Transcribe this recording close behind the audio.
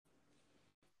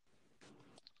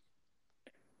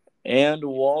And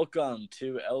welcome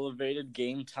to Elevated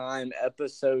Game Time,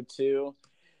 Episode 2.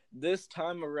 This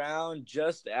time around,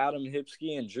 just Adam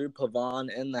Hipsky and Drew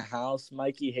Pavon in the house.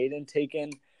 Mikey Hayden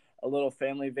taking a little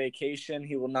family vacation.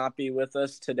 He will not be with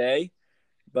us today,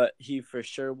 but he for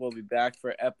sure will be back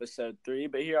for Episode 3.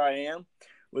 But here I am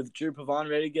with Drew Pavon,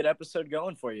 ready to get episode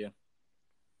going for you.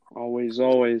 Always.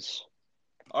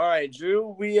 All right,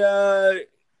 Drew, in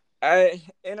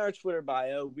our Twitter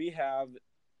bio, we have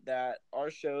that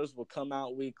our shows will come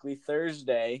out weekly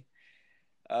Thursday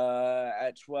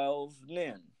at 12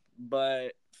 noon.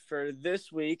 But for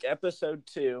this week, episode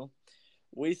 2,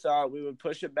 we thought we would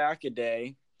push it back a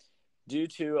day due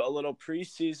to a little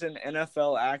preseason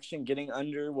NFL action getting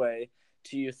underway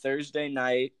to you Thursday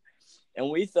night.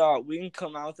 And we thought we can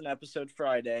come out with an episode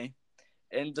Friday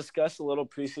and discuss a little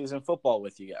preseason football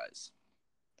with you guys.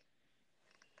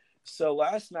 So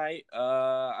last night,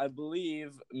 I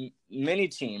believe many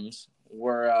teams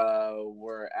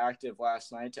were active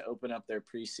last night to open up their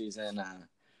preseason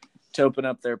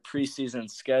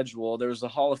schedule. There was a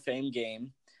Hall of Fame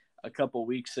game a couple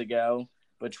weeks ago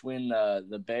between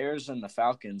the Bears and the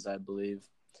Falcons, I believe.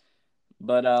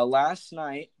 But last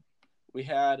night we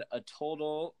had a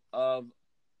total of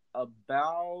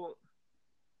about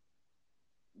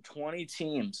 20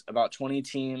 teams.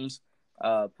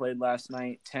 Played last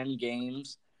night, 10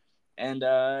 games. And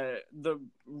what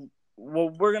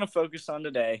we're going to focus on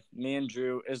today, me and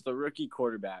Drew, is the rookie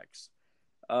quarterbacks.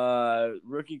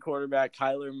 Rookie quarterback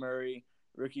Kyler Murray,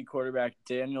 rookie quarterback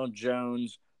Daniel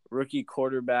Jones, rookie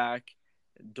quarterback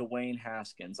Dwayne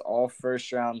Haskins. All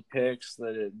first-round picks.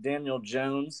 The Daniel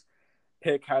Jones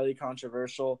pick, highly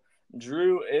controversial.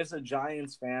 Drew is a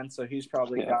Giants fan, so he's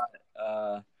probably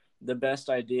got the best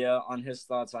idea on his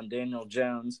thoughts on Daniel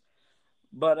Jones.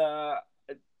 But,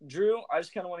 Drew, I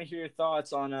just kind of want to hear your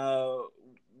thoughts on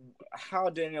how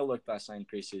Daniel looked last night in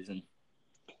preseason.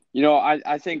 You know,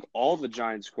 I think all the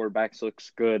Giants quarterbacks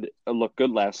looked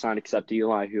good last night, except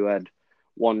Eli, who had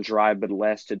one drive but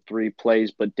lasted 3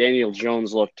 plays. But Daniel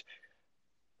Jones looked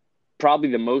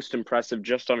probably the most impressive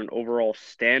just on an overall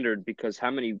standard because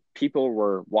how many people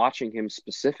were watching him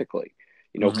specifically.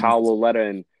 You know, Kyle Lauletta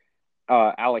and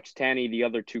Alex Tanney, the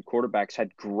other 2 quarterbacks,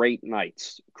 had great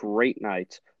nights.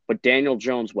 But Daniel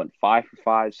Jones went 5 for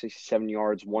 5, 67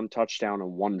 yards, 1 touchdown,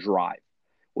 and 1 drive,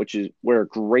 which were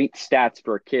great stats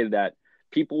for a kid that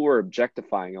people were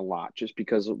objectifying a lot just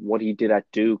because of what he did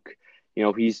at Duke. You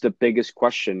know, he's the biggest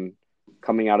question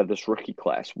coming out of this rookie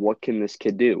class. What can this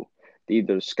kid do?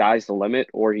 Either the sky's the limit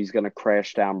or he's going to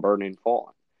crash down, burn, and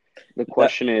fall. The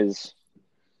question is,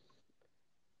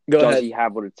 does he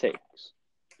have what it takes?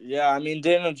 Yeah, I mean,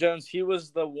 Daniel Jones, he was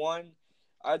the one.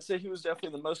 I'd say he was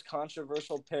definitely the most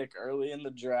controversial pick early in the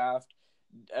draft.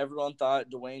 Everyone thought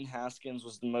Dwayne Haskins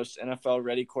was the most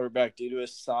NFL-ready quarterback due to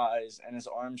his size and his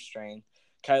arm strength.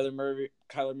 Kyler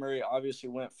Murray obviously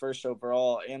went first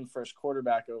overall and first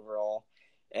quarterback overall,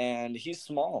 and he's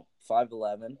small,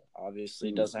 5'11".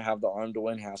 Obviously, doesn't have the arm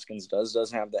Dwayne Haskins does,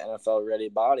 doesn't have the NFL-ready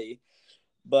body.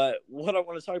 But what I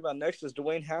want to talk about next is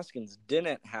Dwayne Haskins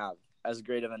didn't have as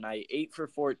great of a night. 8 for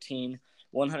 14,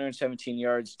 117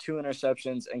 yards, 2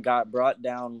 interceptions, and got brought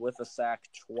down with a sack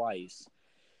twice.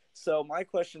 So my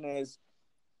question is,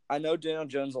 I know Daniel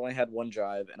Jones only had 1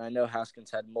 drive, and I know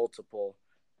Haskins had multiple.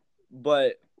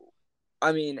 But,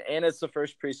 I mean, and it's the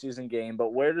first preseason game,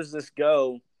 but where does this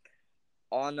go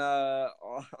on the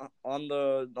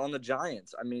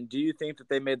Giants? I mean, do you think that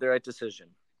they made the right decision?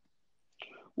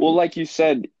 Well, like you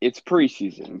said, it's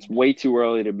preseason. It's way too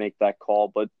early to make that call.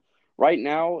 But right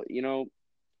now, you know,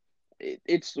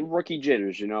 it's the rookie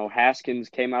jitters. You know, Haskins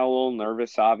came out a little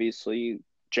nervous, obviously.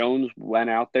 Jones went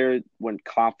out there, went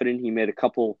confident. He made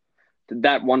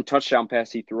that 1 touchdown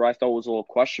pass he threw, I thought was a little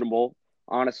questionable,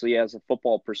 honestly, as a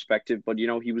football perspective. But, you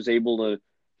know, he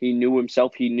knew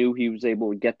himself. He knew he was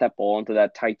able to get that ball into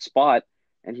that tight spot,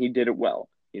 and he did it well,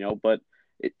 you know. But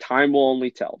time will only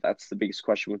tell. That's the biggest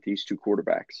question with these 2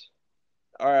 quarterbacks.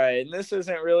 All right, and this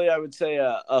isn't really, I would say,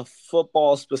 a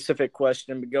football-specific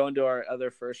question, but going to our other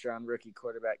first-round rookie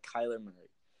quarterback, Kyler Murray.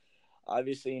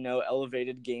 Obviously, you know,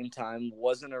 Elevated Game Time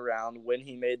wasn't around when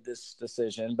he made this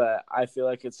decision, but I feel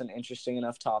like it's an interesting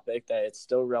enough topic that it's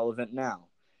still relevant now.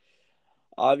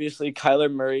 Obviously,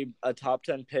 Kyler Murray, a top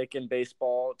 10 pick in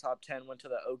baseball, top 10 went to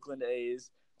the Oakland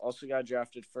A's, also got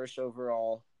drafted first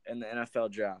overall in the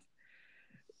NFL draft.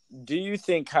 Do you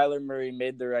think Kyler Murray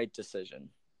made the right decision?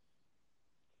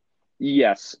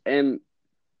 Yes, and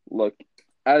look,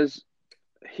 I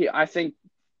think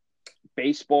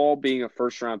baseball being a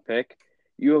first-round pick,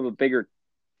 you have a bigger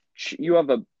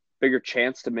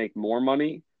chance to make more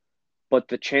money, but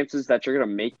the chances that you're going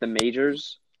to make the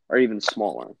majors are even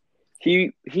smaller.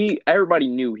 Everybody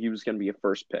knew he was going to be a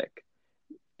first pick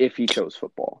if he chose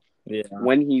football. Yeah.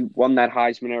 When he won that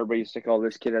Heisman, everybody was like, "Oh,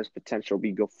 this kid has potential.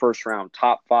 Be go first round,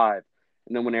 top 5."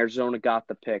 And then when Arizona got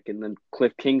the pick, and then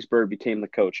Cliff Kingsbury became the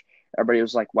coach, everybody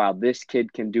was like, "Wow, this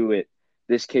kid can do it.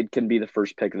 This kid can be the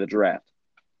first pick of the draft."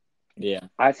 Yeah.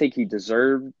 I think he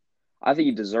deserved. I think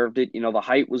he deserved it. You know, the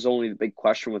height was only the big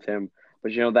question with him,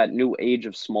 but you know that new age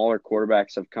of smaller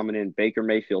quarterbacks have coming in. Baker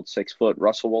Mayfield 6 foot,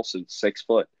 Russell Wilson 6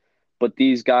 foot, but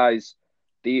these guys,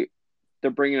 they're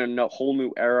bringing in a whole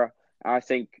new era. I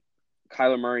think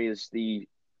Kyler Murray is the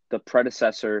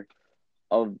predecessor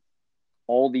of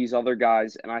all these other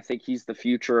guys, and I think he's the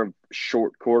future of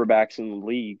short quarterbacks in the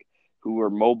league who are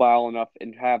mobile enough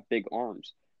and have big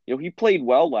arms. You know, he played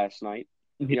well last night.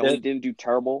 He You know, he did. didn't do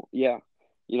terrible. Yeah.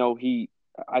 You know,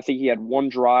 I think he had one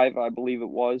drive, I believe it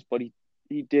was, but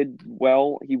he did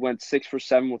well. He went 6 for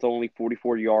 7 with only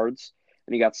 44 yards,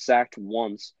 and he got sacked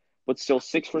once. But still,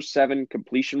 6 for 7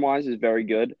 completion wise is very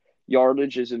good.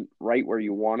 Yardage isn't right where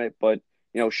you want it, but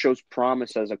you know, shows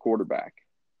promise as a quarterback.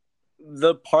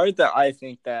 The part that I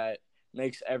think that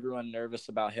makes everyone nervous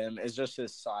about him is just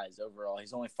his size overall.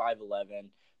 He's only 5'11",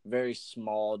 very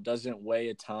small, doesn't weigh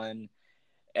a ton.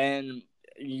 And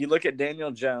you look at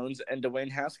Daniel Jones and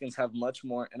Dwayne Haskins have much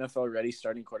more NFL-ready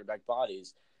starting quarterback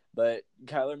bodies. But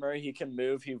Kyler Murray, he can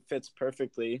move. He fits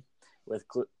perfectly with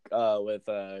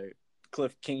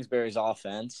Cliff Kingsbury's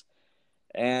offense.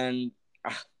 And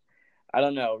I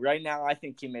don't know. Right now, I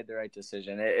think he made the right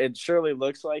decision. It surely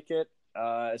looks like it,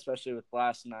 especially with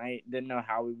last night. Didn't know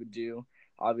how we would do.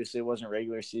 Obviously, it wasn't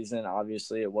regular season.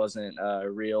 Obviously, it wasn't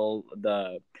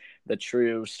the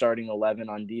true starting 11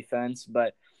 on defense.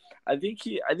 But I think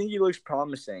he looks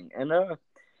promising. And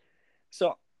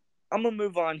so I'm gonna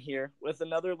move on here with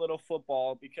another little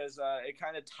football because it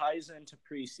kind of ties into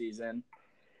preseason.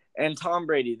 And Tom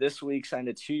Brady this week signed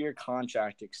a 2-year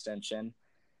contract extension.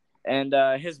 And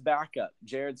his backup,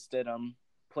 Jared Stidham,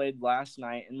 played last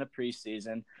night in the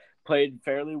preseason, played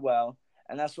fairly well,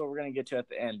 and that's what we're going to get to at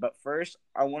the end. But first,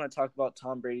 I want to talk about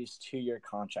Tom Brady's 2-year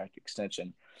contract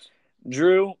extension.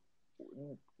 Drew,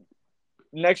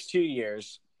 next 2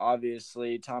 years,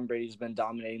 obviously, Tom Brady's been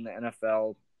dominating the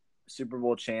NFL, Super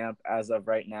Bowl champ as of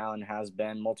right now, and has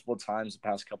been multiple times the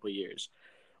past couple of years.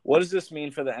 What does this mean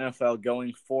for the NFL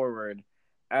going forward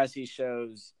as he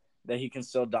shows that he can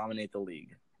still dominate the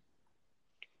league?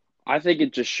 I think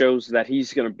it just shows that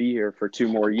he's going to be here for 2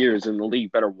 more years, and the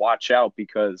league better watch out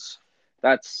because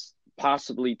that's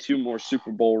possibly 2 more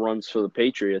Super Bowl runs for the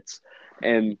Patriots.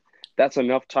 And that's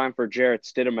enough time for Jarrett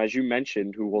Stidham, as you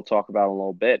mentioned, who we'll talk about in a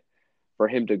little bit, for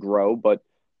him to grow. But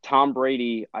Tom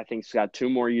Brady, I think, has got 2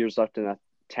 more years left in that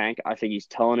tank. I think he's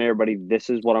telling everybody, this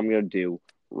is what I'm going to do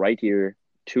right here.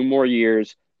 2 more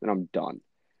years, and I'm done.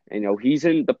 And, you know, he's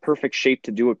in the perfect shape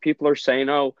to do it. People are saying,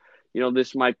 oh, you know,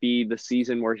 this might be the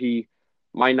season where he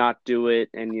might not do it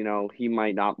and, you know, he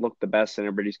might not look the best and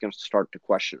everybody's going to start to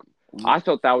question him. I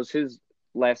thought that was his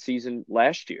last season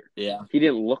last year. Yeah. He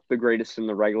didn't look the greatest in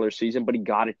the regular season, but he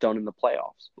got it done in the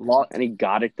playoffs. And he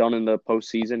got it done in the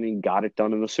postseason and he got it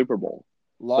done in the Super Bowl.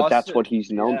 But that's what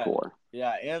he's known for.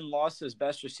 Yeah, and lost his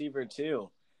best receiver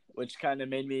too, which kind of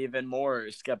made me even more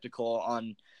skeptical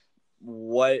on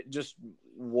what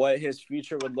his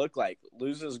future would look like.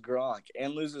 Loses Gronk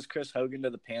and loses Chris Hogan to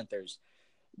the Panthers.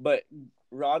 But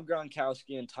Rob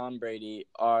Gronkowski and Tom Brady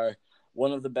are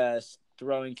one of the best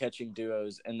throwing catching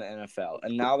duos in the NFL.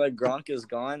 And now that Gronk is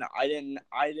gone, I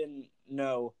didn't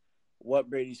know what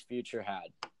Brady's future had.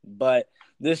 But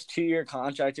this 2-year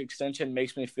contract extension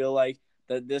makes me feel like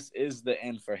that this is the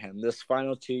end for him. This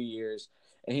final 2 years.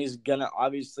 And he's gonna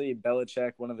obviously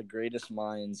Belichick, one of the greatest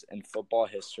minds in football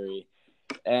history.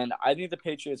 And I think the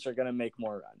Patriots are gonna make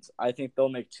more runs. I think they'll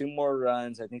make 2 more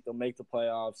runs. I think they'll make the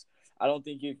playoffs. I don't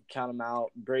think you can count him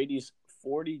out. Brady's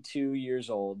 42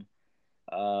 years old.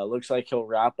 Looks like he'll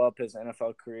wrap up his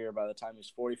NFL career by the time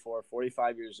he's 44,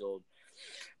 45 years old.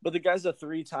 But the guy's a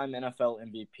 3-time NFL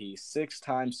MVP,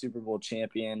 6-time Super Bowl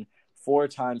champion,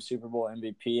 4-time Super Bowl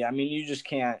MVP. I mean, you just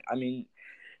can't think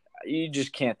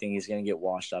he's going to get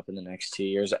washed up in the next 2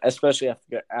 years, especially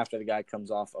after the guy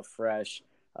comes off a fresh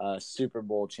Super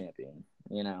Bowl champion,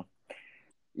 you know.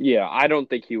 Yeah, I don't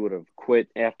think he would have quit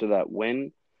after that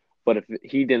win. But if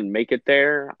he didn't make it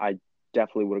there, I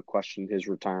definitely would have questioned his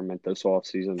retirement this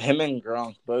offseason. Him and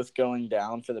Gronk both going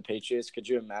down for the Patriots. Could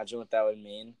you imagine what that would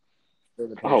mean for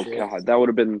the Oh, Patriots? God. That would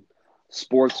have been –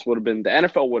 sports would have been – the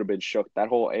NFL would have been shook. That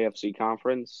whole AFC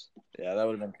conference. Yeah, that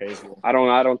would have been crazy. I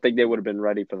don't think they would have been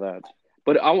ready for that.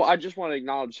 But I just want to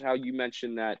acknowledge how you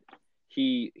mentioned that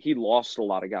he lost a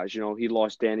lot of guys. You know, he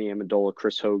lost Danny Amendola,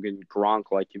 Chris Hogan,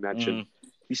 Gronk, like you mentioned.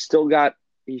 He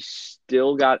He's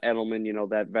still got Edelman,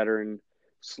 that veteran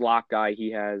slot guy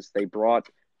he has. They brought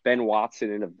Ben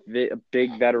Watson in a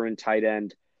big veteran tight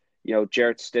end.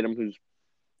 Jarrett Stidham, who's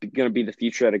going to be the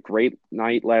future, had a great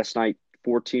night last night,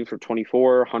 14 for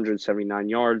 24, 179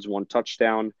 yards, 1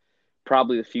 touchdown.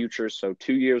 Probably the future. So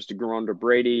 2 years to grow under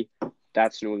Brady.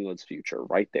 That's New England's future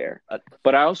right there.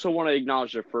 But I also want to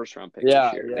acknowledge their first-round pick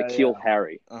this year, N'Keal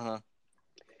Harry. Uh-huh.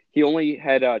 He only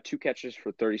had 2 catches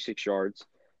for 36 yards,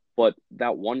 but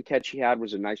that one catch he had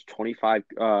was a nice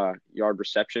 25-yard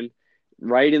reception.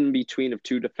 Right in between of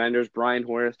 2 defenders. Brian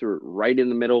Hoyer threw it right in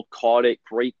the middle, caught it,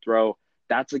 great throw.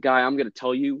 That's a guy I'm going to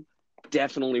tell you,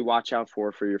 definitely watch out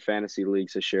for your fantasy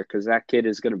leagues this year, because that kid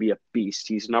is going to be a beast.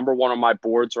 He's number 1 on my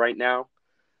boards right now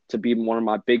to be one of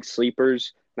my big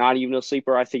sleepers. Not even a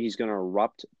sleeper. I think he's going to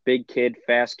erupt. Big kid,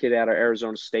 fast kid out of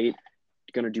Arizona State.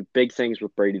 Going to do big things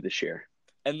with Brady this year.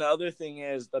 And the other thing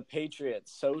is the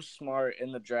Patriots, so smart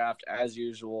in the draft as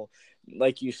usual.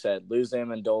 Like you said, lose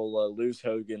Amendola, lose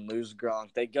Hogan, lose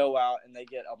Gronk. They go out and they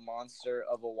get a monster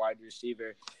of a wide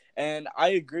receiver. And I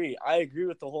agree. I agree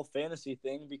with the whole fantasy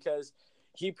thing, because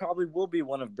he probably will be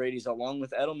one of Brady's, along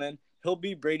with Edelman. He'll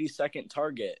be Brady's second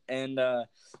target. And,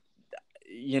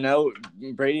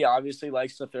 Brady obviously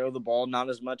likes to throw the ball, not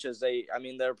as much as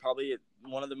they're probably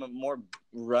one of the more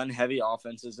run-heavy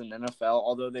offenses in the NFL,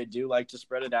 although they do like to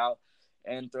spread it out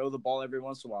and throw the ball every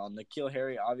once in a while. N'Keal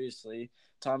Harry, obviously,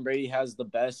 Tom Brady has the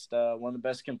best, one of the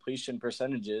best completion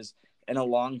percentages in of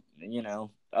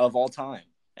all time.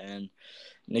 And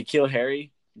N'Keal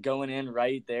Harry going in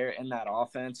right there in that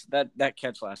offense, that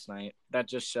catch last night, that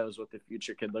just shows what the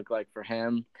future could look like for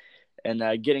him. And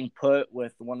getting put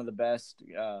with one of the best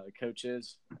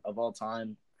coaches of all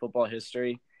time, football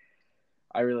history,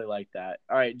 I really like that.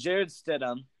 All right, Jarrett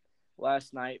Stidham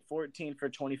last night, 14 for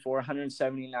 24,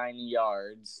 179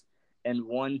 yards, and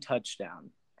 1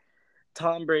 touchdown.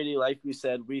 Tom Brady, like we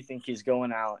said, we think he's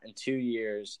going out in 2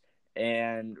 years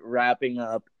and wrapping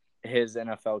up his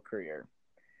NFL career.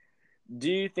 Do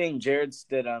you think Jarrett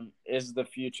Stidham is the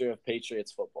future of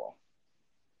Patriots football?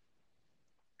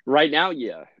 Right now,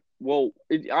 yeah. Well,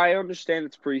 I understand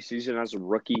it's preseason as a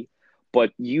rookie,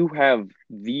 but you have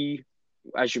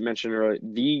as you mentioned earlier,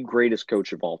 the greatest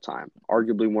coach of all time,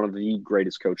 arguably one of the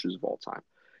greatest coaches of all time.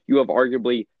 You have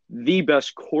arguably the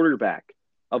best quarterback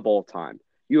of all time.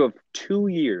 You have 2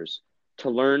 years to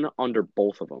learn under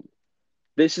both of them.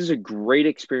 This is a great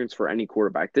experience for any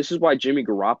quarterback. This is why Jimmy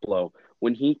Garoppolo,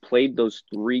 when he played those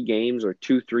 3 games or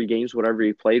 2-3 games, whatever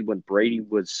he played when Brady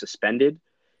was suspended,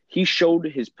 he showed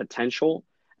his potential.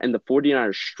 And the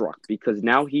 49ers struck, because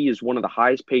now he is one of the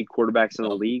highest paid quarterbacks in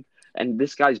the league. And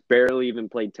this guy's barely even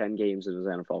played 10 games in his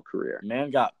NFL career. Man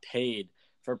got paid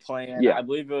for playing. Yeah. I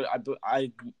believe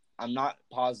I'm not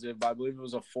positive, but I believe it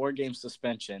was a 4-game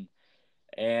suspension.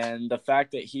 And the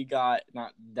fact that he got,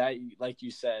 not that, like you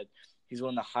said, he's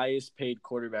one of the highest paid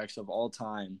quarterbacks of all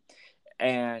time.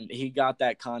 And he got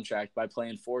that contract by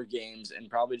playing 4 games and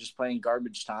probably just playing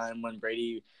garbage time when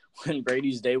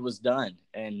Brady's day was done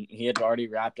and he had already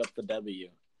wrapped up the W.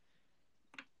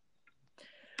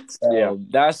 So yeah,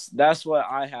 that's what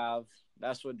I have.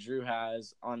 That's what Drew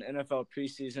has on NFL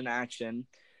preseason action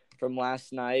from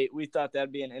last night. We thought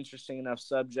that'd be an interesting enough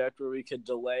subject where we could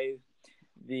delay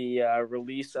the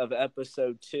release of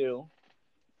episode 2.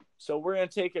 So we're going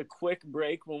to take a quick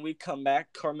break. When we come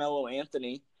back, Carmelo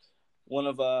Anthony, one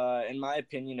of, in my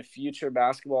opinion, a future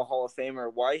basketball Hall of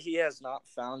Famer, why he has not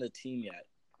found a team yet.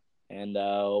 And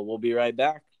we'll be right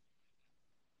back.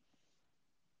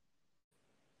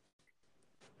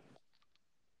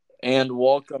 And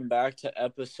welcome back to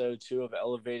episode 2 of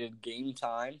Elevated Game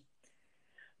Time.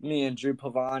 Me and Drew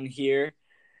Pavon here.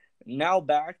 Now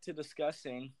back to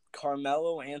discussing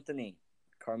Carmelo Anthony.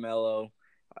 Carmelo,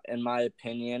 in my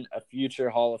opinion, a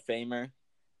future Hall of Famer.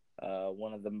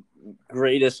 One of the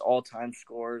greatest all-time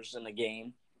scorers in the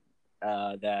game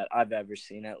that I've ever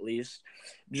seen, at least.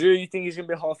 Drew, you think he's going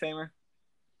to be a Hall of Famer?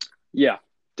 Yeah,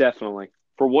 definitely.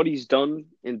 For what he's done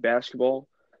in basketball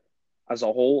as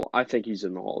a whole, I think he's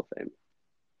in the Hall of Fame.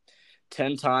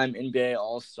 10-time NBA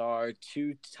All-Star,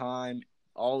 2-time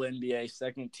All-NBA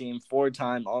second team,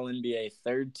 4-time All-NBA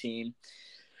third team.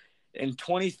 In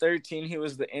 2013, he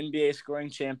was the NBA scoring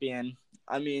champion.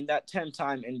 I mean, that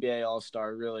 10-time NBA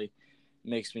All-Star really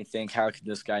makes me think, how could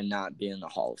this guy not be in the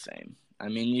Hall of Fame? I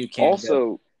mean, you can't.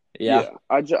 Also,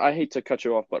 I hate to cut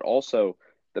you off, but also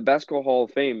the Basketball Hall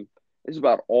of Fame is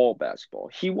about all basketball.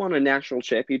 He won a national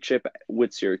championship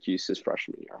with Syracuse his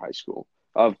freshman year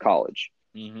of college.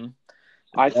 Mm-hmm.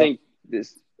 I think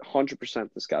this 100%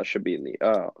 this guy should be in the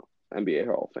NBA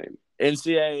Hall of Fame.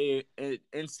 NCAA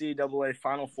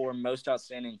Final Four most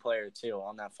outstanding player too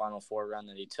on that Final Four run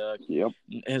that he took. Yep.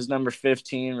 His number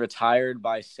 15 retired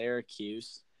by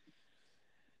Syracuse.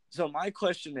 So my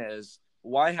question is,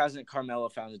 why hasn't Carmelo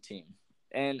found a team?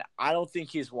 And I don't think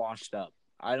he's washed up.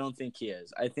 I don't think he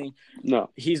is. I think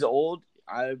he's old.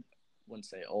 I wouldn't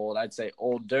say old. I'd say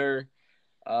older.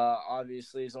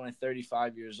 Obviously, he's only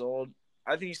 35 years old.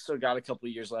 I think he's still got a couple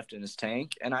of years left in his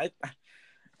tank. And I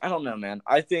don't know, man.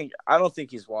 I don't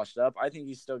think he's washed up. I think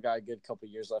he's still got a good couple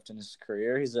of years left in his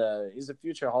career. He's a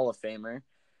future Hall of Famer.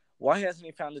 Why hasn't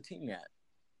he found a team yet?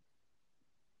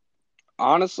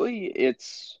 Honestly,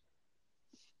 it's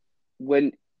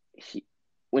when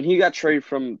he got traded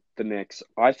from the Knicks,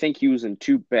 I think he was in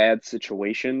two bad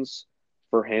situations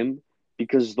for him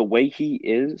because the way he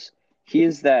is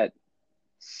that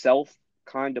self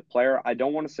kind of player. I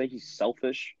don't want to say he's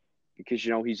selfish because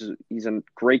he's a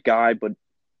great guy, but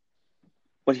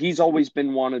he's always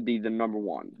been wanted to be the number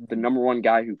one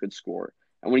guy who could score.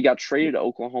 And when he got traded to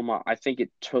Oklahoma, I think it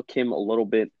took him a little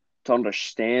bit to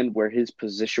understand where his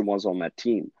position was on that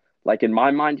team. Like in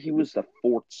my mind, he was the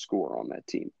fourth scorer on that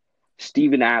team.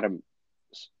 Steven Adams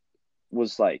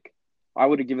was like, I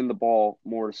would have given the ball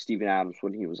more to Steven Adams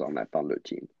when he was on that Thunder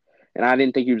team. And I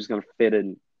didn't think he was going to fit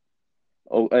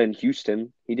in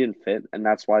Houston. He didn't fit, and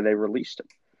that's why they released him.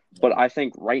 But I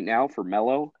think right now for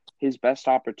Melo, his best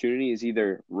opportunity is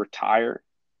either retire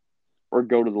or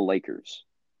go to the Lakers.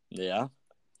 Yeah.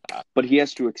 But he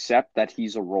has to accept that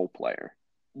he's a role player.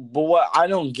 But what I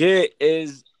don't get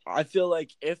is I feel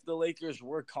like if the Lakers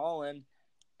were calling,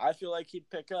 I feel like he'd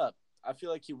pick up. I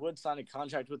feel like he would sign a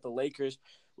contract with the Lakers,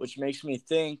 which makes me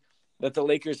think that the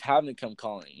Lakers haven't come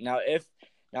calling. Now, if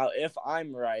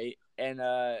I'm right and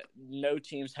no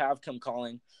teams have come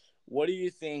calling, what do you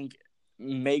think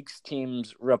makes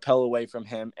teams repel away from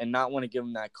him and not want to give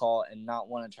him that call and not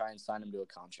want to try and sign him to a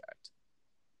contract?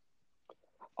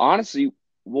 Honestly,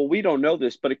 well, we don't know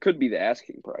this, but it could be the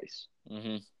asking price.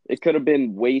 Mm-hmm. It could have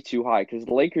been way too high because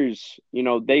the Lakers,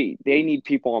 they need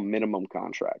people on minimum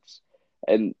contracts.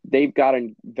 And they've got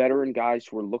veteran guys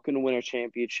who are looking to win a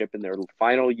championship in their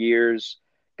final years,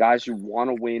 guys who want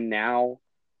to win now,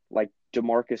 like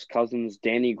DeMarcus Cousins,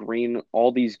 Danny Green,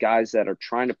 all these guys that are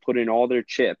trying to put in all their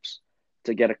chips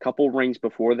to get a couple rings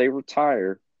before they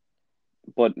retire.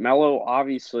 But Melo,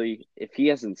 obviously, if he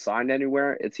hasn't signed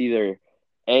anywhere, it's either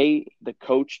A, the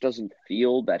coach doesn't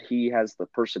feel that he has the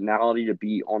personality to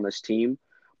be on this team,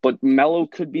 but Melo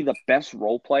could be the best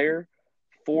role player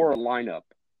for a lineup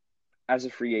as a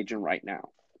free agent right now.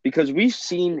 Because we've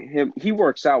seen him, he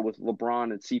works out with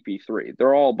LeBron and CP3.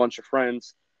 They're all a bunch of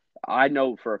friends. I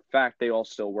know for a fact they all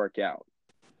still work out.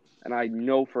 And I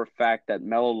know for a fact that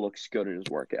Melo looks good in his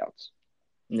workouts.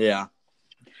 Yeah.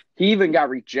 He even got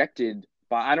rejected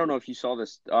by, I don't know if you saw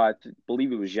this, I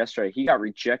believe it was yesterday. He got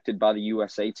rejected by the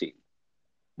USA team.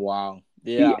 Wow.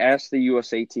 Yeah. He asked the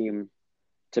USA team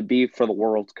to be for the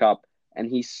World Cup, and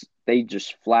they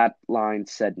just flatline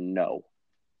said no.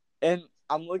 And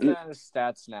I'm looking at his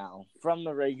stats now from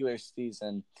the regular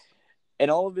season. In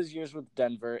all of his years with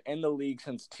Denver, in the league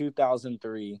since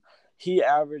 2003, he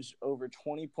averaged over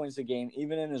 20 points a game.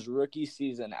 Even in his rookie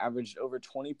season, averaged over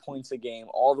 20 points a game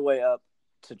all the way up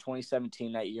to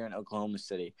 2017 that year in Oklahoma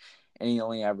City. And he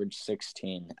only averaged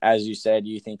 16. As you said,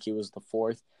 you think he was the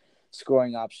fourth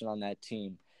scoring option on that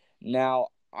team. Now,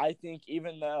 I think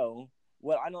even though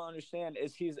what I don't understand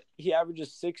is he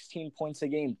averages 16 points a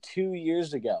game 2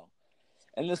 years ago.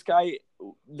 And this guy,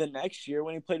 the next year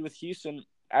when he played with Houston,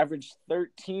 averaged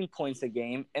 13 points a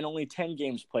game and only 10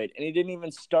 games played. And he didn't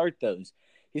even start those.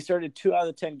 He started 2 out of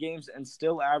the 10 games and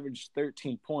still averaged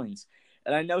 13 points.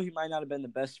 And I know he might not have been the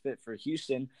best fit for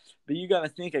Houston, but you got to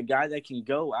think a guy that can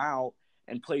go out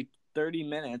and play 30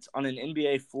 minutes on an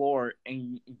NBA floor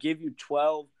and give you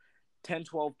 12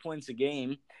 points a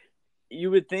game,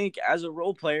 you would think as a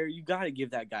role player, you got to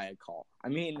give that guy a call. I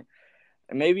mean,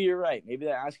 maybe you're right. Maybe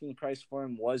the asking price for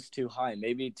him was too high.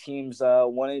 Maybe teams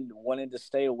wanted to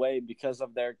stay away because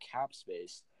of their cap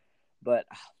space. But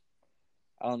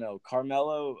I don't know.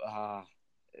 Carmelo,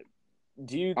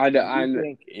 do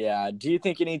you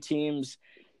think any teams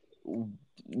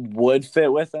would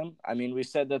fit with him? I mean, we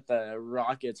said that the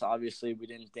Rockets, obviously, we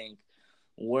didn't think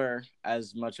were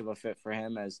as much of a fit for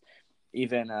him as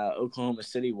even Oklahoma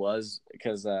City was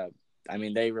because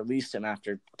they released him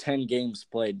after 10 games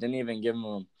played. Didn't even give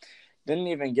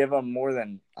him more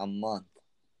than a month.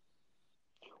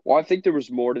 Well, I think there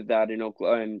was more to that in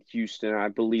Oklahoma and Houston. I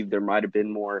believe there might have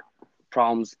been more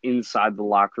problems inside the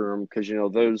locker room because,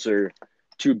 those are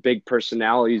two big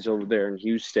personalities over there in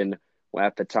Houston.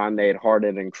 At the time, they had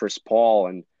Harden and Chris Paul,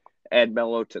 and add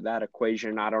Melo to that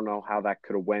equation. I don't know how that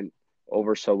could have went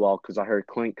over so well because I heard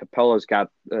Clint Capella's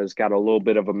has got a little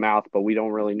bit of a mouth, but we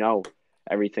don't really know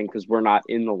everything because we're not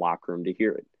in the locker room to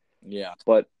hear it. Yeah.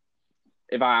 But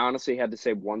if I honestly had to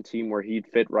say one team where he'd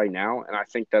fit right now, and I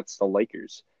think that's the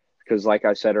Lakers. Because like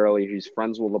I said earlier, he's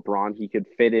friends with LeBron. He could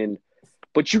fit in.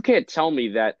 But you can't tell me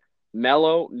that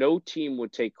no team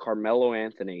would take Carmelo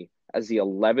Anthony as the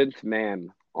 11th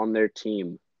man on their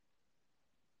team.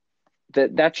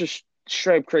 That's just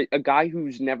straight up crazy. A guy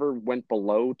who's never went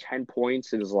below 10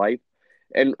 points in his life.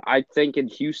 And I think in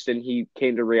Houston, he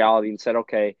came to reality and said,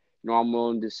 okay, I'm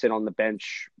willing to sit on the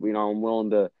bench. I'm willing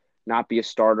to not be a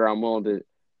starter. I'm willing to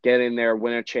get in there,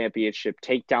 win a championship,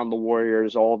 take down the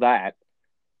Warriors, all that,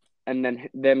 and then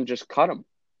them just cut him.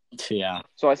 Yeah.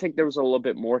 So I think there was a little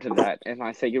bit more to that, and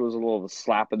I think it was a little of a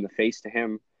slap in the face to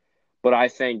him. But I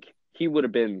think he would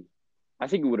have been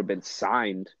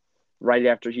signed right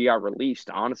after he got released,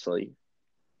 honestly.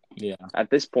 Yeah. At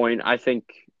this point, I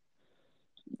think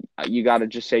you got to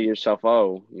just say to yourself,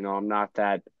 oh, I'm not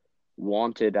that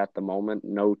wanted at the moment.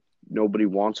 Nobody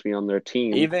wants me on their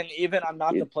team. Even I'm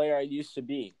not the player I used to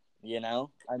be, I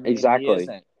mean, exactly. He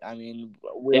isn't. I mean,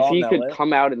 if all he know could it.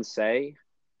 come out and say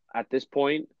at this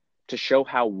point to show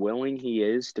how willing he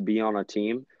is to be on a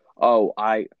team,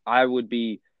 I'd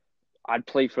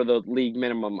play for the league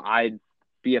minimum. I'd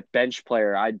be a bench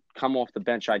player. I'd come off the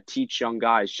bench. I'd teach young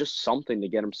guys, just something to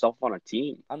get himself on a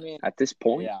team. I mean, at this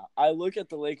point. Yeah. I look at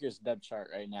the Lakers depth chart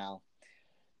right now,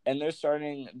 and the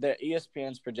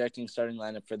ESPN's projecting starting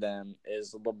lineup for them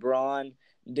is LeBron,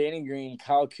 Danny Green,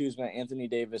 Kyle Kuzma, Anthony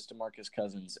Davis, DeMarcus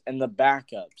Cousins. And the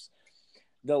backups,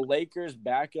 the Lakers'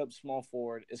 backup small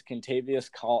forward is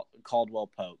Kentavious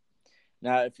Caldwell-Pope.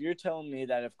 Now, if you're telling me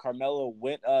that if Carmelo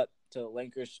went up to the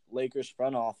Lakers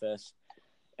front office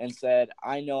and said,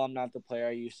 I know I'm not the player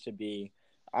I used to be,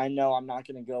 I know I'm not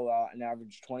going to go out and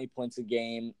average 20 points a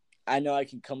game, I know I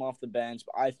can come off the bench,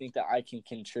 but I think that I can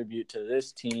contribute to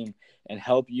this team and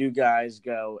help you guys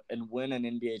go and win an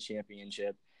NBA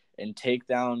championship and take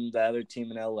down the other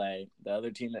team in LA, the other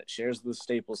team that shares the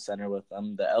Staples Center with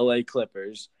them, the LA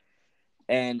Clippers.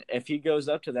 And if he goes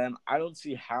up to them, I don't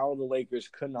see how the Lakers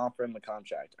couldn't offer him a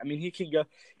contract. I mean, he can go.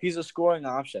 He's a scoring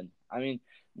option. I mean,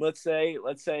 let's say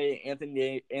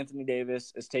Anthony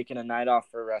Davis is taking a night off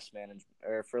for rest management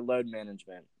or for load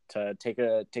management to take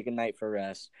a night for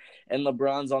rest, and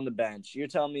LeBron's on the bench. You're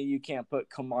telling me you can't put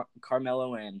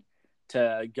Carmelo in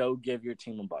to go give your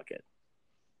team a bucket?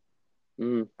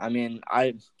 I mean,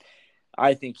 I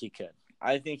think he could.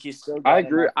 I think he's still. I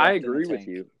agree with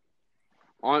you.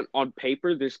 On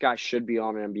paper, this guy should be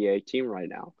on an NBA team right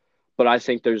now, but I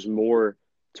think there's more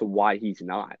to why he's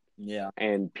not. Yeah,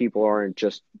 and people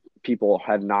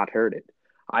have not heard it.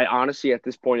 I honestly, at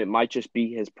this point, it might just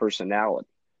be his personality,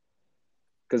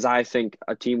 because I think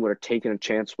a team would have taken a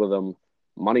chance with him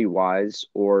money-wise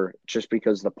or just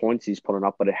because of the points he's putting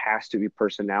up, but it has to be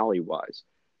personality-wise.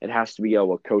 It has to be, a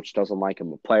coach doesn't like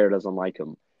him, a player doesn't like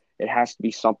him. It has to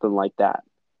be something like that.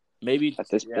 Maybe at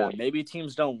this point, maybe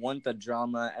teams don't want the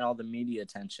drama and all the media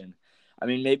attention. I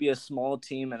mean, maybe a small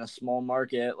team in a small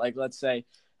market, like let's say,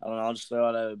 I don't know, I'll just throw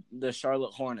out the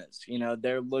Charlotte Hornets.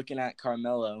 They're looking at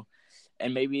Carmelo,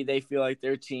 and maybe they feel like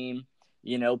their team,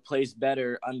 plays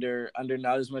better under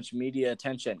not as much media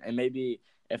attention. And maybe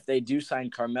if they do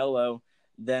sign Carmelo,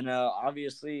 then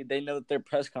obviously they know that their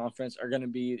press conference are going to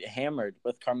be hammered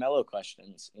with Carmelo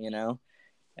questions.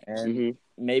 And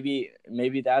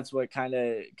maybe that's what kind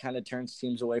of turns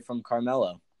teams away from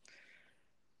Carmelo.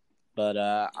 But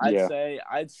I'd say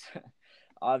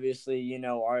obviously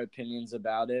our opinions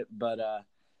about it, but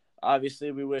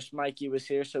obviously we wish Mikey was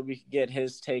here so we could get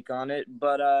his take on it.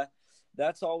 But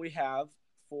that's all we have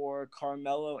for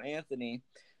Carmelo Anthony.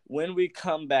 When we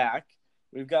come back,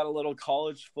 we've got a little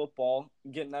college football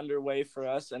getting underway for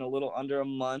us in a little under a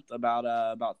month,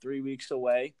 about 3 weeks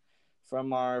away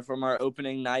from our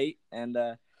opening night, and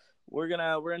we're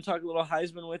gonna talk a little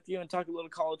Heisman with you and talk a little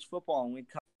college football.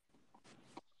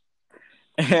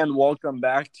 And welcome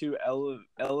back to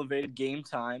Elevated Game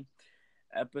Time,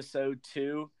 episode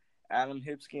 2. Adam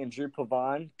Hipsky and Drew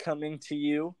Pavon coming to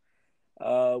you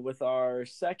with our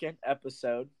second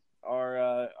episode,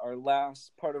 our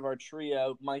last part of our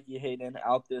trio. Mikey Hayden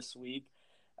out this week,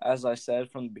 as I said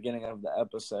from the beginning of the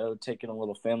episode, taking a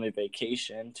little family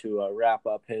vacation to wrap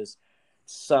up his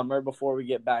summer before we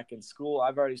get back in school.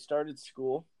 I've already started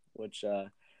school, which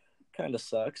kind of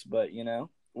sucks, but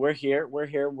we're here.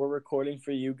 We're recording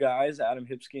for you guys, Adam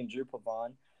Hipsky and Drew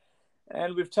Pavon,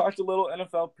 and we've talked a little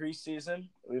NFL preseason.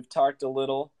 We've talked a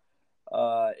little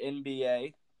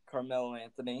NBA, Carmelo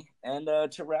Anthony, and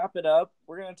to wrap it up,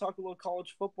 we're going to talk a little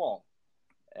college football.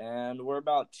 and we're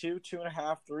about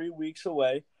 2.5, 3 weeks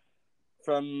away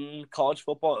from college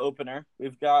football opener.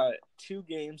 We've got 2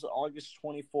 games August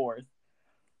 24th,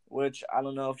 which I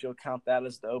don't know if you'll count that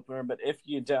as the opener, but if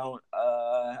you don't,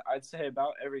 I'd say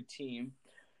about every team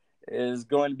is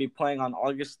going to be playing on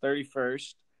August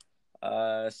 31st.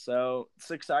 So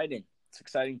it's exciting. It's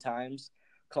exciting times.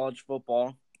 College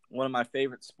football, one of my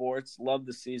favorite sports. Love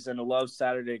the season. I love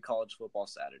Saturday college football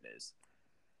Saturdays.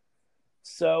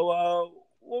 So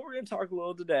what we're going to talk a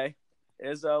little today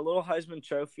is a little Heisman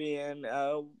Trophy and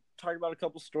talk about a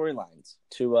couple storylines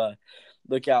to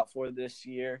look out for this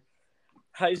year.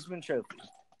 Heisman Trophy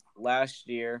last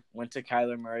year went to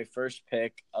Kyler Murray, first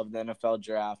pick of the NFL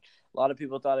draft. A lot of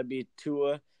people thought it'd be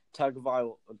Tua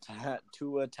Tagovailoa,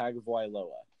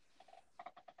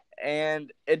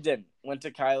 and it didn't. Went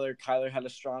to Kyler. Kyler had a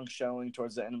strong showing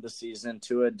towards the end of the season.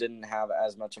 Tua didn't have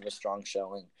as much of a strong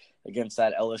showing against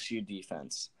that LSU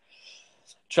defense.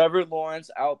 Trevor Lawrence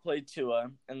outplayed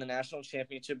Tua in the national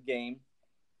championship game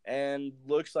and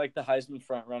looks like the Heisman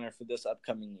frontrunner for this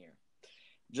upcoming year.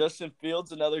 Justin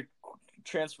Fields, another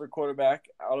transfer quarterback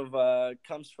out of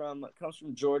comes from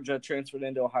Georgia, transferred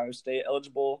into Ohio State,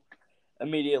 eligible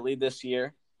immediately this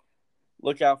year.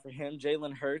 Look out for him.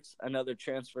 Jalen Hurts, another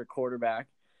transfer quarterback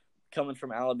coming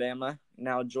from Alabama,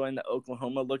 now joined the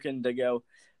Oklahoma, looking to go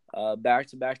back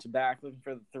to back, looking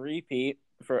for the three-peat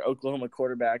for Oklahoma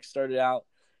quarterback. Started out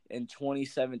in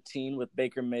 2017 with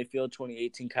Baker Mayfield,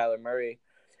 2018 Kyler Murray.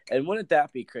 And wouldn't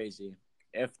that be crazy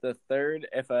if a third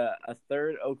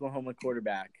Oklahoma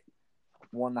quarterback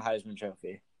won the Heisman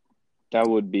Trophy? That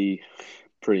would be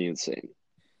pretty insane.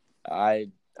 I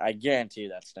guarantee you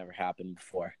that's never happened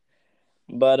before.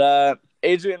 But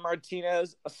Adrian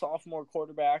Martinez, a sophomore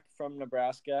quarterback from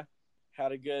Nebraska,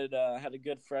 had a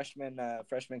good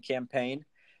freshman campaign.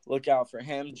 Look out for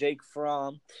him. Jake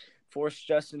Fromm forced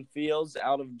Justin Fields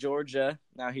out of Georgia.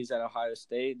 Now he's at Ohio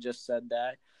State. Just said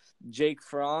that. Jake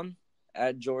Fromm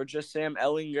at Georgia. Sam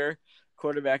Ehlinger,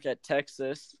 quarterback at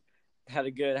Texas, had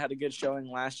a good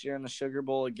showing last year in the Sugar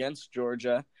Bowl against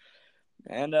Georgia.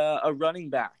 And a running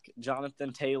back,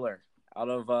 Jonathan Taylor, out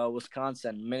of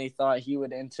Wisconsin. Many thought he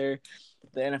would enter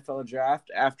the NFL draft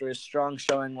after his strong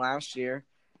showing last year.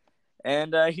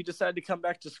 And he decided to come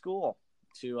back to school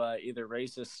to either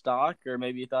raise his stock or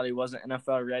maybe he thought he wasn't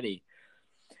NFL ready.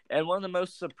 And one of the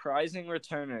most surprising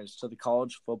returners to the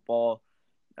college football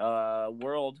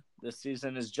world this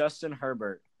season is Justin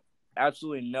Herbert.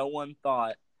 Absolutely no one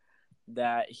thought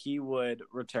that he would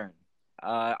return.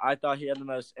 I thought he had the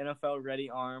most NFL-ready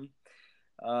arm.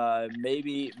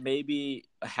 Maybe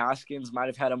Haskins might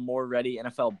have had a more ready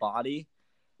NFL body,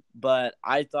 but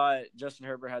I thought Justin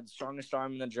Herbert had the strongest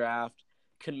arm in the draft,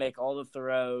 could make all the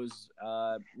throws,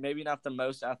 maybe not the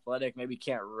most athletic, maybe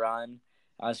can't run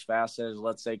as fast as,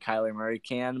 let's say, Kyler Murray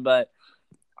can, but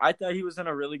I thought he was in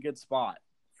a really good spot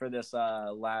for this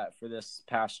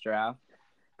past draft.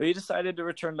 But he decided to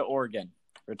return to Oregon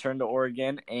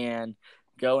and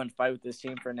go and fight with this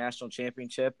team for a national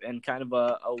championship and kind of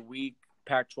a weak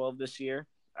Pac-12 this year.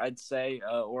 I'd say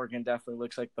Oregon definitely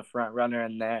looks like the front runner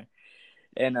in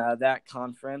that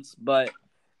conference. But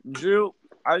Drew,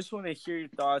 I just want to hear your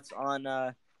thoughts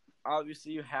on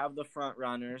obviously you have the front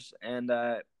runners and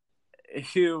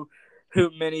who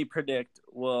many predict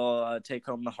will take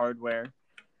home the hardware.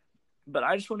 But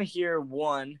I just want to hear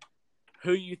one,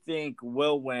 who you think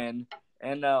will win,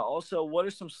 and also what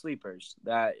are some sleepers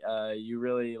that you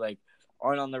really like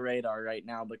aren't on the radar right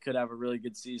now, but could have a really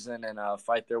good season and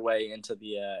fight their way into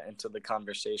the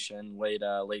conversation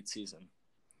late season.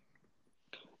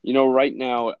 Right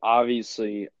now,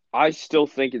 obviously, I still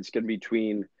think it's going to be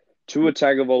between Tua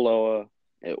Tagovailoa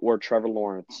or Trevor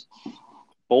Lawrence.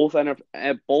 Both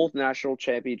national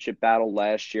championship battle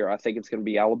last year. I think it's going to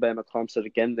be Alabama Clemson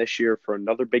again this year for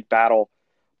another big battle.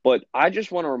 But I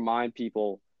just want to remind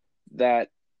people that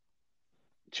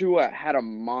Tua had a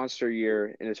monster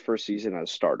year in his first season as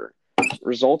a starter,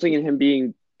 resulting in him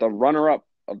being the runner-up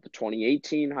of the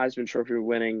 2018 Heisman Trophy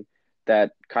winning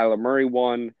that Kyler Murray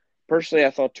won. Personally,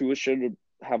 I thought Tua should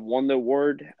have won the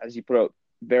award as he put up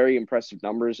very impressive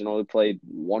numbers and only played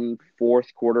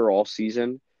 1/4 quarter all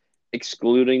season,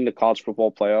 excluding the college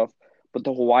football playoff. But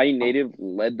the Hawaii native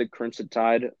led the Crimson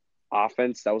Tide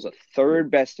offense. That was a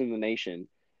third best in the nation.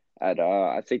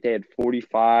 I think they had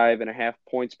 45.5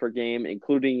 points per game,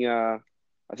 including I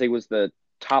think it was the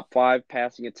top 5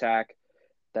 passing attack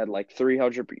that like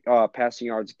 300 passing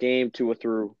yards a game. Tua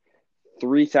threw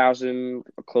 3,000,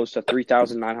 close to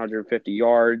 3,950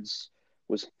 yards.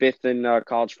 Was 5th in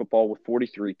college football with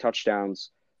 43 touchdowns,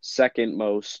 second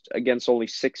most against only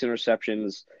 6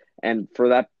 interceptions. And for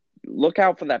that, look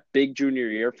out for that big junior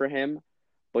year for him.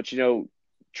 But,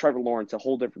 Trevor Lawrence, a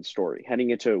whole different story. Heading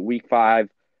into week 5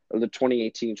 of the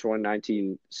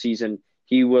 2018-2019 season,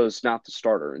 he was not the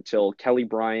starter until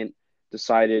Dabo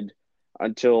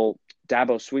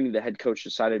Swinney, the head coach,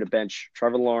 decided to bench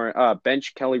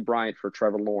Kelly Bryant for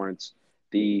Trevor Lawrence,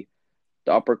 the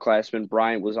upperclassman.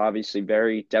 Bryant was obviously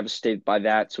very devastated by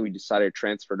that, so he decided to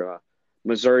transfer to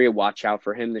Missouri. Watch out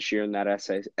for him this year in that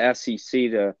SEC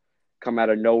to come out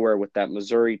of nowhere with that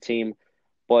Missouri team.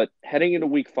 But heading into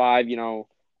week 5,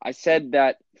 I said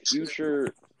that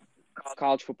future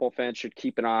college football fans should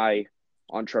keep an eye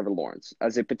on Trevor Lawrence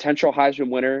as a potential Heisman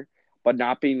winner, but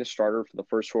not being the starter for the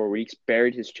first 4 weeks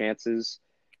buried his chances.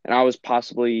 And I was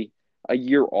possibly a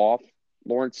year off.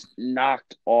 Lawrence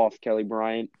knocked off Kelly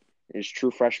Bryant in his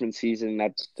true freshman season.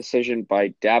 That decision by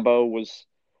Dabo was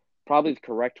probably the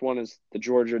correct one, as the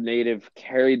Georgia native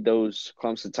carried those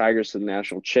Clemson Tigers to the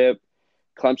national chip.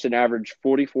 Clemson averaged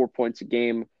 44 points a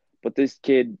game, but this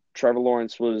kid, Trevor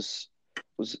Lawrence, was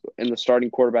in the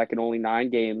starting quarterback in only 9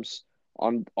 games.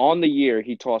 On the year,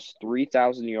 he tossed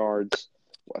 3,000 yards.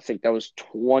 I think that was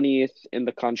 20th in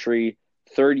the country,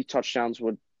 30 touchdowns,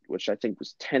 which I think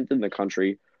was 10th in the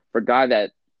country for a guy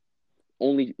that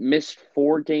only missed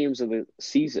 4 games of the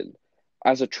season.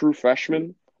 As a true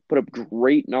freshman, put up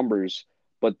great numbers,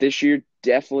 but this year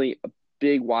definitely a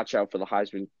big watch for the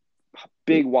Heisman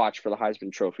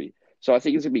Trophy. So I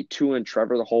think it's gonna be Tua and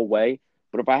Trevor the whole way.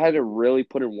 But if I had to really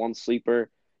put in one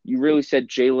sleeper, you really said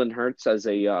Jalen Hurts as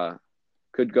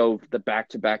could go the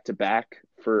back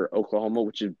for Oklahoma,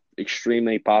 which is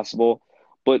extremely possible.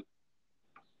 But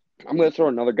I'm going to throw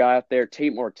another guy out there,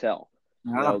 Tate Martell.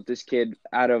 This kid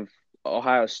out of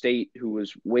Ohio State who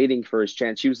was waiting for his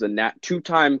chance. He was the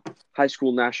 2-time high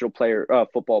school national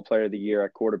football player of the year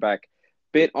at quarterback.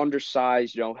 Bit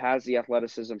undersized, has the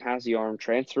athleticism, has the arm,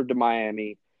 transferred to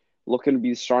Miami, looking to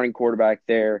be the starting quarterback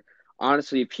there.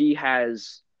 Honestly, if he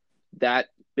has that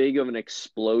big of an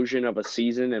explosion of a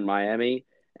season in Miami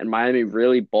and Miami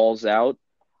really balls out,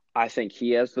 I think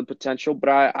he has the potential. But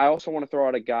I also want to throw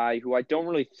out a guy who I don't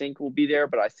really think will be there,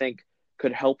 but I think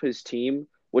could help his team,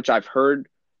 which I've heard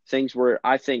things where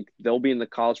I think they'll be in the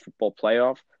college football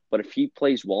playoff. But if he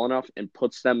plays well enough and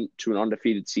puts them to an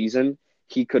undefeated season,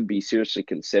 he could be seriously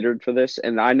considered for this.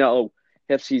 And I know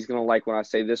Hipsy's going to like when I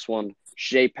say this one,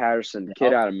 Shea Patterson,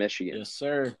 kid out of Michigan. Yes,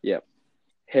 sir. Yep.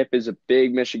 Hip is a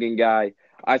big Michigan guy.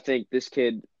 I think this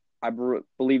kid,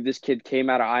 believe this kid came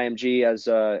out of IMG as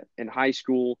in high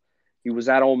school. He was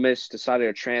at Ole Miss, decided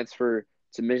to transfer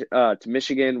to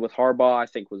Michigan with Harbaugh. I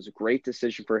think was a great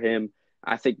decision for him.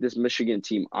 I think this Michigan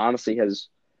team honestly has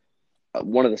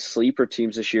one of the sleeper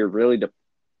teams this year, really to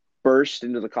burst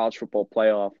into the college football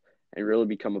playoff and really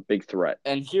become a big threat.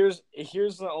 And here's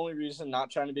the only reason,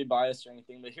 not trying to be biased or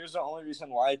anything, but here's the only reason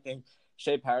why I think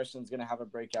Shea Patterson's going to have a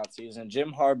breakout season.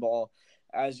 Jim Harbaugh,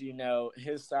 as you know,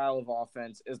 his style of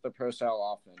offense is the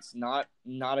pro-style offense, not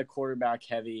a quarterback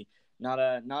heavy, not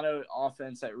an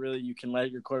offense that really you can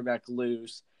let your quarterback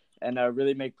loose and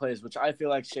really make plays, which I feel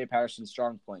like Shea Patterson's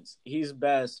strong points. He's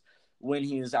best when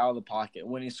he's out of the pocket,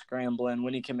 when he's scrambling,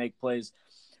 when he can make plays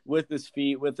with his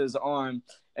feet, with his arm.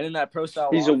 And in that pro-style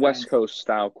he's offense, a West Coast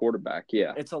style quarterback,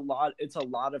 yeah. It's a lot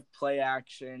of play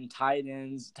action, tight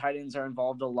ends. Tight ends are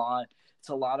involved a lot. It's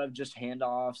a lot of just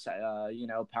handoffs,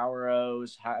 power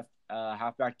O's,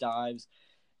 halfback dives.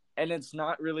 And it's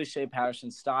not really Shea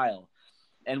Patterson's style.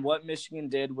 And what Michigan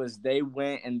did was they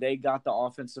went and they got the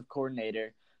offensive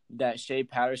coordinator that Shea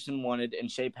Patterson wanted and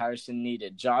Shea Patterson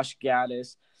needed. Josh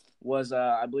Gaddis was,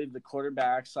 I believe, the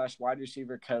quarterback/wide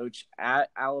receiver coach at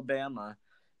Alabama.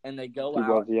 And they go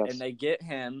out and they get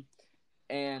him,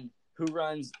 and who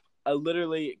runs a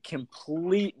literally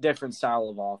complete different style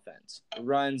of offense.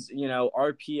 Runs,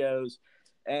 RPOs.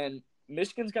 And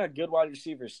Michigan's got good wide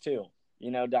receivers too.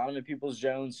 Donovan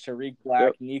Peoples-Jones, Tariq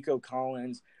Black, Nico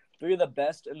Collins. 3 of the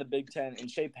best in the Big Ten, and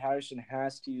Shea Patterson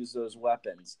has to use those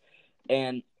weapons.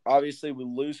 And obviously we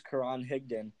lose Karan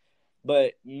Higdon,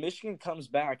 but Michigan comes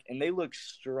back, and they look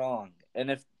strong. And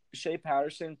if Shea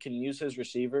Patterson can use his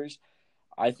receivers,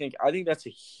 I think that's a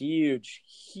huge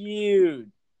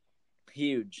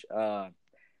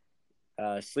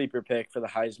sleeper pick for the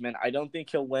Heisman. I don't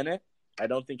think he'll win it,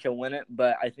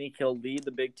 but I think he'll lead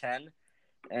the Big Ten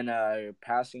in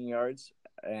passing yards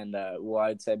and,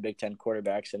 I'd say Big Ten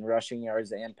quarterbacks in rushing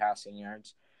yards and passing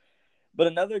yards. But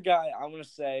another guy I want to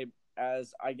say,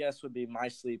 as I guess would be my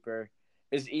sleeper,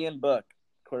 is Ian Book,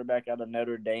 quarterback out of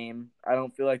Notre Dame. I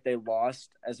don't feel like they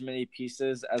lost as many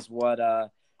pieces as what a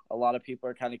lot of people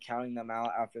are kind of counting them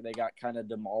out after they got kind of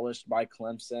demolished by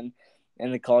Clemson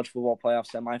in the college football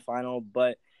playoff semifinal.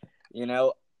 But,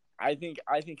 I think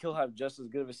he'll have just as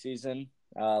good of a season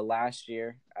last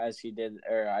year as he did,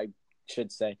 or I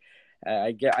should say,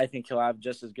 I think he'll have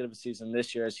just as good of a season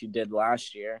this year as he did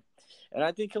last year. And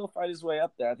I think he'll fight his way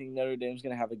up there. I think Notre Dame's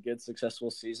going to have a good, successful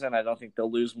season. I don't think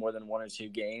they'll lose more than 1 or 2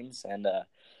 games, and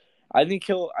I think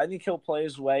he'll play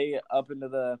his way up into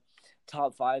the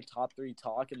top 5, top 3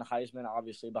 talk in the Heisman,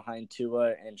 obviously behind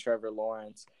Tua and Trevor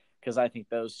Lawrence, because I think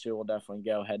those two will definitely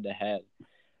go head to head.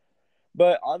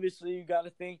 But obviously, you got to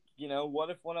think, what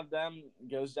if one of them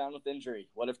goes down with injury?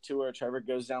 What if Tua or Trevor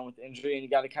goes down with injury? And you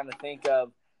got to kind of think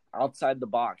of outside the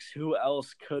box. Who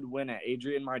else could win it?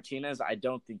 Adrian Martinez, I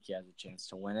don't think he has a chance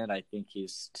to win it. I think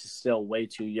he's still way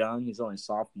too young. He's only a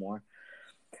sophomore.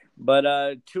 But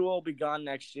Tua will be gone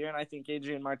next year, and I think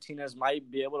Adrian Martinez might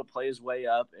be able to play his way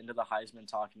up into the Heisman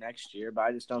talk next year. But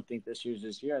I just don't think this year's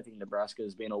his year. I think Nebraska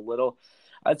is being a little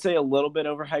bit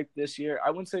overhyped this year.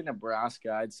 I wouldn't say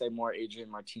Nebraska. I'd say more Adrian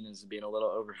Martinez is being a little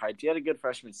overhyped. He had a good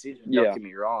freshman season. Yeah. Don't get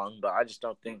me wrong, but I just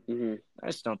don't think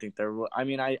they're. I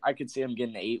mean, I could see him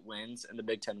getting 8 wins in the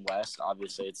Big Ten West.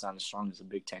 Obviously, it's not as strong as the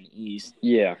Big Ten East.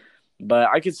 Yeah. But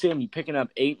I could see them picking up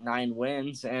 8, 9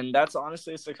 wins, and that's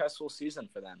honestly a successful season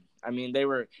for them. I mean, they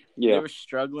were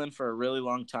struggling for a really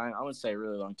long time. I wouldn't say a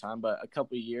really long time, but a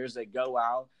couple of years. They go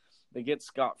out, they get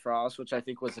Scott Frost, which I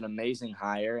think was an amazing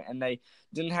hire, and they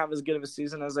didn't have as good of a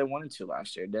season as they wanted to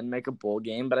last year. Didn't make a bowl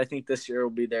game, but I think this year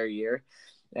will be their year,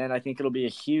 and I think it'll be a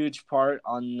huge part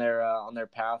on their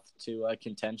path to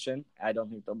contention. I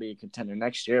don't think they'll be a contender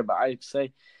next year, but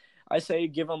I say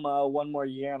give them one more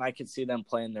year, and I could see them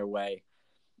playing their way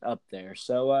up there.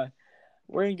 So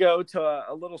we're going to go to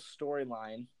a little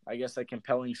storyline, I guess a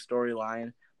compelling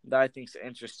storyline that I think is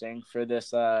interesting for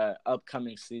this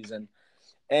upcoming season.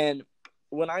 And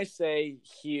when I say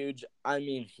huge, I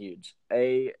mean huge.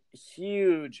 A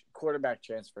huge quarterback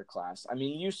transfer class. I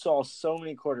mean, you saw so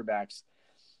many quarterbacks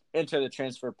enter the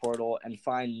transfer portal and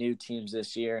find new teams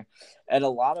this year. And a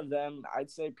lot of them, I'd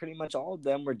say pretty much all of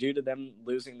them, were due to them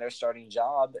losing their starting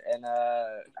job and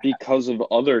because of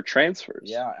other transfers.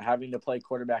 Yeah, having to play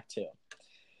quarterback too.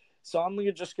 So I'm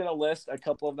just going to list a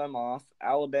couple of them off.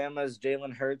 Alabama's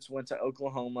Jalen Hurts went to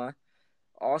Oklahoma.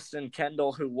 Austin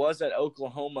Kendall, who was at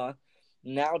Oklahoma,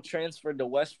 now transferred to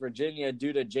West Virginia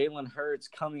due to Jalen Hurts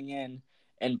coming in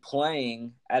and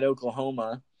playing at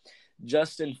Oklahoma.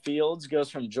 Justin Fields goes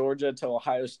from Georgia to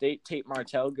Ohio State. Tate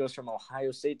Martell goes from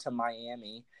Ohio State to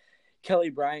Miami.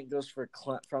 Kelly Bryant goes from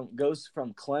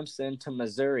Clemson to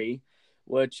Missouri,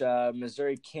 which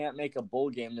Missouri can't make a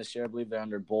bowl game this year. I believe they're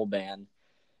under bowl ban.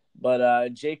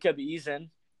 But Jacob Eason,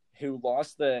 who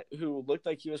looked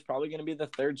like he was probably going to be the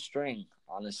third string,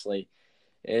 honestly,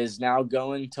 is now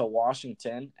going to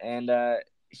Washington. And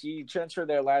he transferred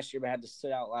there last year, but had to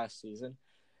sit out last season.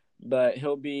 But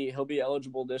he'll be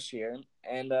eligible this year.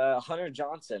 And Hunter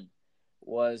Johnson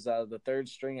was the third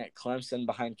string at Clemson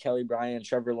behind Kelly Bryant and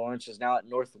Trevor Lawrence, is now at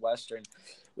Northwestern,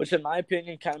 which in my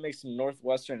opinion kind of makes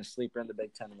Northwestern a sleeper in the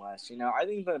Big Ten West. I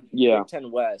think the Big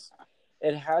Ten West,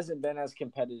 it hasn't been as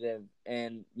competitive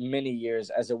in many years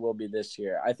as it will be this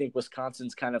year. I think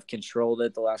Wisconsin's kind of controlled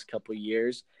it the last couple of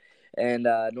years, and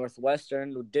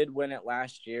Northwestern did win it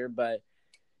last year, but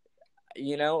I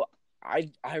don't know.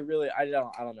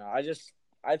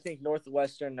 I think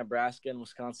Northwestern, Nebraska, and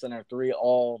Wisconsin are 3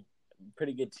 all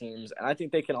pretty good teams, and I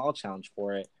think they can all challenge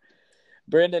for it.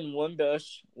 Brandon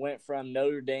Wimbush went from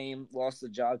Notre Dame, lost the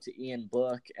job to Ian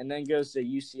Book, and then goes to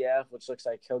UCF, which looks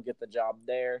like he'll get the job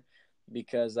there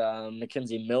because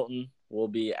Mackenzie Milton will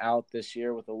be out this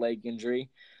year with a leg injury.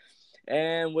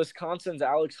 And Wisconsin's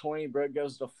Alex Hornibrook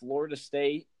goes to Florida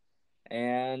State.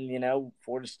 And,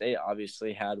 Florida State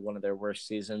obviously had one of their worst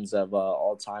seasons of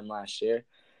all time last year.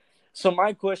 So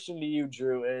my question to you,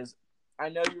 Drew, is I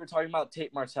know you were talking about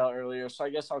Tate Martell earlier, so I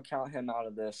guess I'll count him out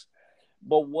of this.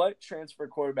 But what transfer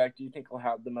quarterback do you think will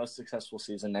have the most successful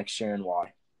season next year and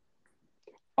why?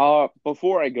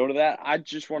 Before I go to that, I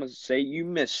just want to say you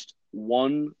missed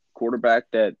one quarterback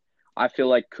that I feel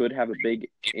like could have a big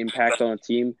impact on a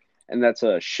team, and that's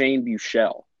Shane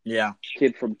Buechele. Yeah.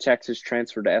 Kid from Texas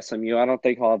transferred to SMU. I don't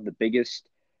think he'll have the biggest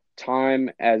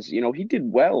time as, he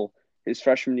did well his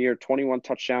freshman year, 21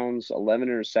 touchdowns, 11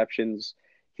 interceptions.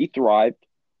 He thrived,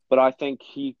 but I think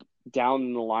down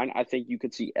in the line, I think you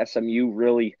could see SMU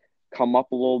really come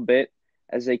up a little bit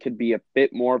as they could be a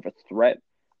bit more of a threat.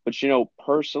 But,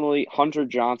 personally, Hunter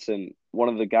Johnson, one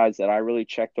of the guys that I really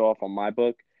checked off on my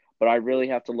book, but I really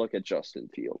have to look at Justin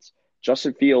Fields.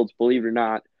 Justin Fields, believe it or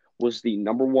not, was the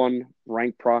number 1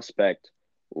 ranked prospect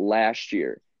last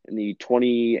year in the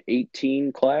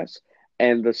 2018 class,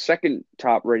 and the second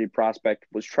top rated prospect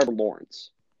was Trevor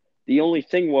Lawrence. The only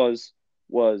thing was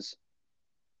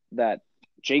that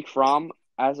Jake Fromm,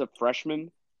 as a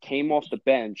freshman, came off the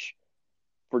bench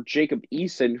for Jacob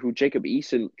Eason, who Jacob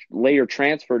Eason later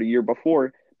transferred a year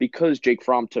before because Jake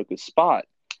Fromm took his spot.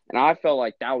 And I felt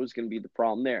like that was going to be the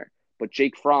problem there. But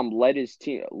Jake Fromm led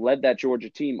that Georgia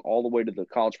team all the way to the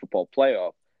college football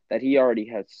playoff, that he already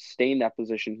has sustained that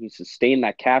position. He sustained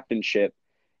that captainship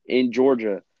in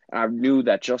Georgia. And I knew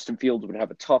that Justin Fields would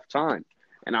have a tough time.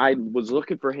 And I was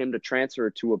looking for him to transfer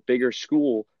to a bigger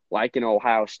school like in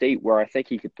Ohio State, where I think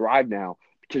he could thrive now.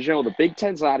 Because, the Big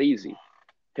Ten's not easy.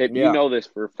 Pip, you Yeah. know this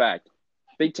for a fact.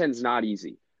 Big Ten's not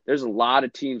easy. There's a lot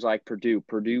of teams like Purdue.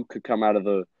 Purdue could come out of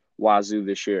the wazoo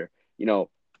this year.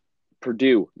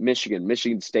 Purdue, Michigan,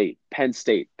 Michigan State, Penn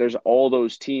State. There's all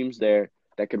those teams there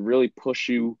that could really push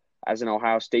you as an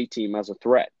Ohio State team as a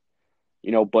threat.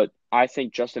 But I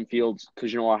think Justin Fields,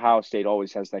 because, Ohio State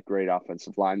always has that great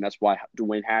offensive line. That's why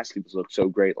Dwayne Haskins looked so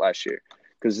great last year,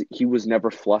 because he was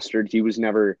never flustered. He was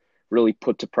never really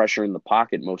put to pressure in the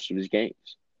pocket most of his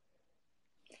games.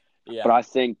 Yeah. But I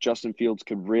think Justin Fields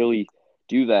could really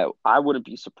do that. I wouldn't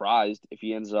be surprised if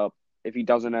he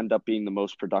doesn't end up being the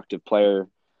most productive player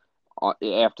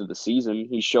after the season.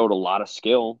 He showed a lot of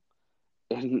skill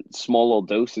in small little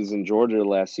doses in Georgia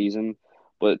last season,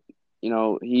 but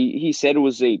he said it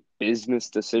was a business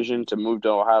decision to move to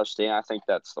Ohio State. I think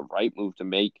that's the right move to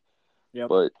make. Yep.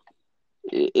 But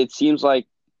it seems like,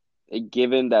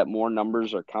 given that more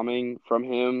numbers are coming from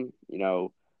him,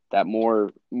 that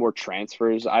more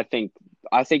transfers. I think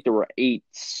there were 8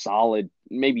 solid,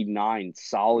 maybe 9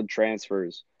 solid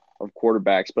transfers of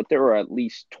quarterbacks, but there were at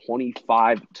least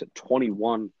 25 to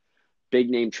 21 big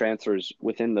name transfers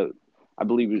within I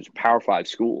believe it was Power 5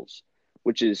 schools,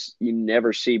 which is you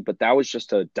never see. But that was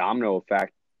just a domino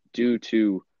effect due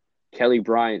to Kelly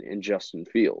Bryant and Justin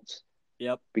Fields.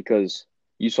 Yep. Because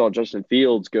you saw Justin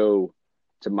Fields go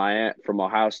from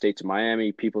Ohio State to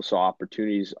Miami. People saw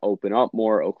opportunities open up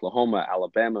more. Oklahoma,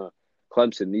 Alabama,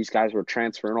 Clemson. These guys were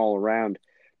transferring all around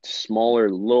to smaller,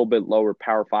 little bit lower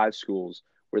Power 5 schools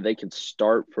where they can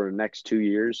start for the next 2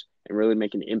 years and really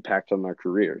make an impact on their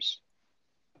careers.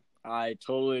 I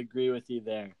totally agree with you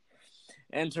there.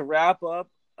 And to wrap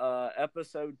up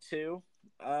episode 2,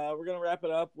 we're going to wrap it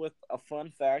up with a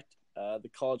fun fact. The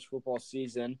college football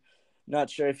season.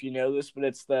 Not sure if you know this, but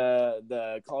it's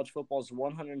the college football's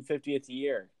 150th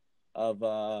year of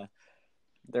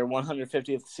their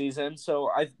 150th season. So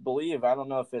I don't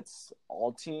know if it's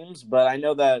all teams, but I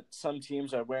know that some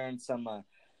teams are wearing some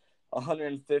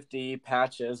 150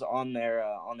 patches on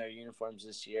their uniforms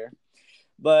this year.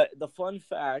 But the fun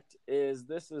fact is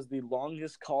this is the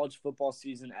longest college football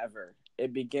season ever.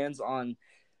 It begins on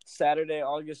Saturday,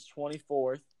 August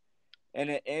 24th, and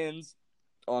it ends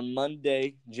on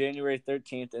Monday, January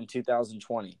 13th in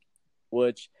 2020,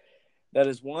 which that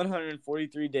is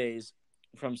 143 days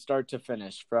from start to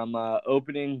finish, from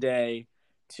opening day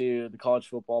to the College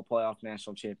Football Playoff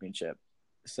National Championship.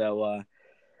 So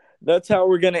that's how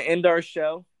we're going to end our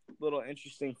show. Little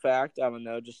interesting fact. I don't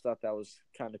know, just thought that was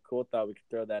kind of cool. Thought we could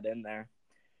throw that in there.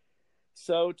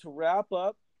 So to wrap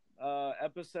up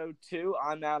episode 2,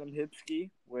 I'm Adam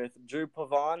Hipsky with Drew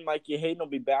Pavon. Mikey Hayden will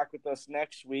be back with us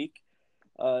next week.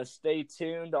 Stay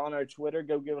tuned on our Twitter.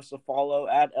 Go give us a follow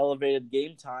at Elevated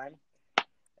Game Time.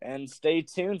 And stay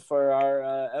tuned for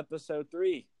our episode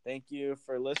 3. Thank you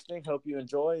for listening. Hope you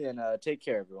enjoy, and take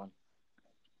care, everyone.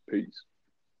 Peace.